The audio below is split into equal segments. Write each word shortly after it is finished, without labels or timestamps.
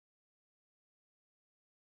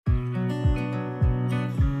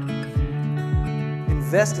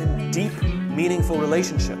invest in deep, meaningful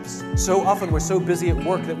relationships. So often we're so busy at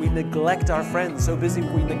work that we neglect our friends, so busy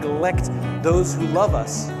we neglect those who love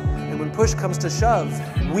us. And when push comes to shove,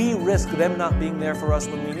 we risk them not being there for us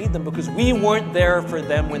when we need them because we weren't there for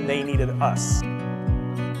them when they needed us.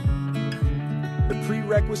 The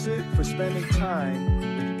prerequisite for spending time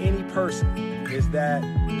with any person is that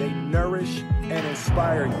they nourish and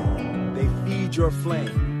inspire you. They feed your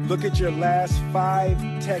flame. Look at your last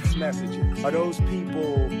 5 text messages. Are those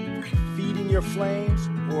people feeding your flames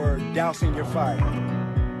or dousing your fire?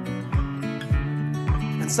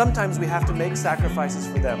 And sometimes we have to make sacrifices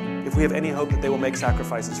for them if we have any hope that they will make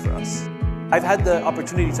sacrifices for us. I've had the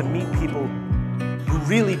opportunity to meet people who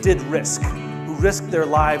really did risk, who risked their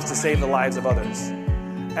lives to save the lives of others,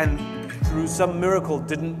 and through some miracle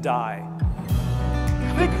didn't die.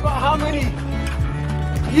 Think about how many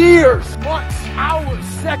years, months, hours,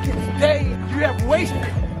 seconds, days you have wasted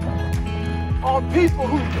on people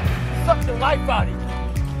who sucked the life out of you.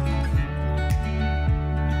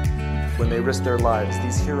 When they risk their lives,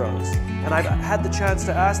 these heroes. And I've had the chance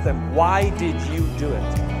to ask them, why did you do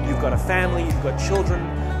it? You've got a family, you've got children.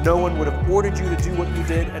 No one would have ordered you to do what you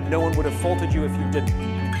did, and no one would have faulted you if you didn't.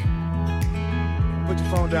 Put your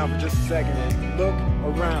phone down for just a second and look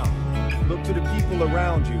around. Look to the people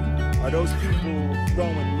around you. Are those people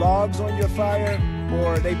throwing logs on your fire, or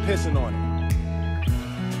are they pissing on it?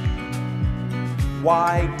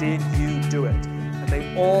 Why did you do it? And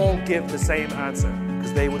they all give the same answer,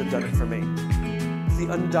 because they would have done it for me. It's the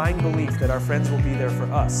undying belief that our friends will be there for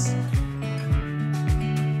us.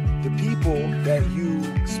 The people that you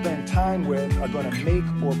spend time with are going to make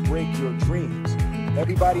or break your dreams.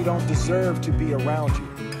 Everybody don't deserve to be around you.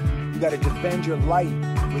 You got to defend your light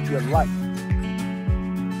with your life.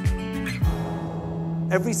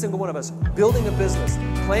 Every single one of us, building a business,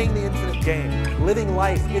 playing the infinite game, living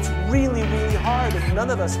life, it's really, really hard, and none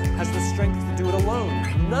of us has the strength to do it alone.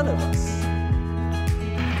 None of us.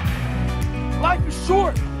 Life is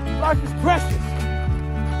short. Life is precious.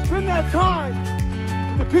 Spend that time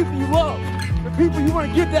with the people you love, the people you want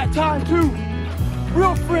to give that time to.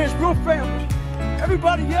 Real friends, real family.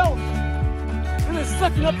 Everybody else, and then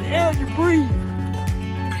sucking up the air you breathe.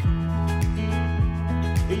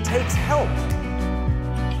 It takes help.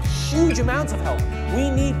 Huge amounts of help. We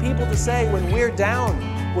need people to say when we're down,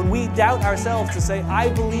 when we doubt ourselves, to say, I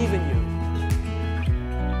believe in you.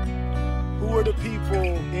 Who are the people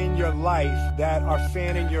in your life that are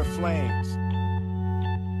fanning your flames?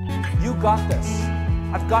 You got this.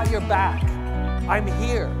 I've got your back. I'm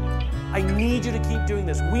here. I need you to keep doing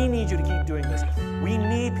this. We need you to keep doing this. We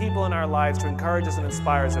need people in our lives to encourage us and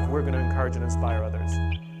inspire us if we're going to encourage and inspire others.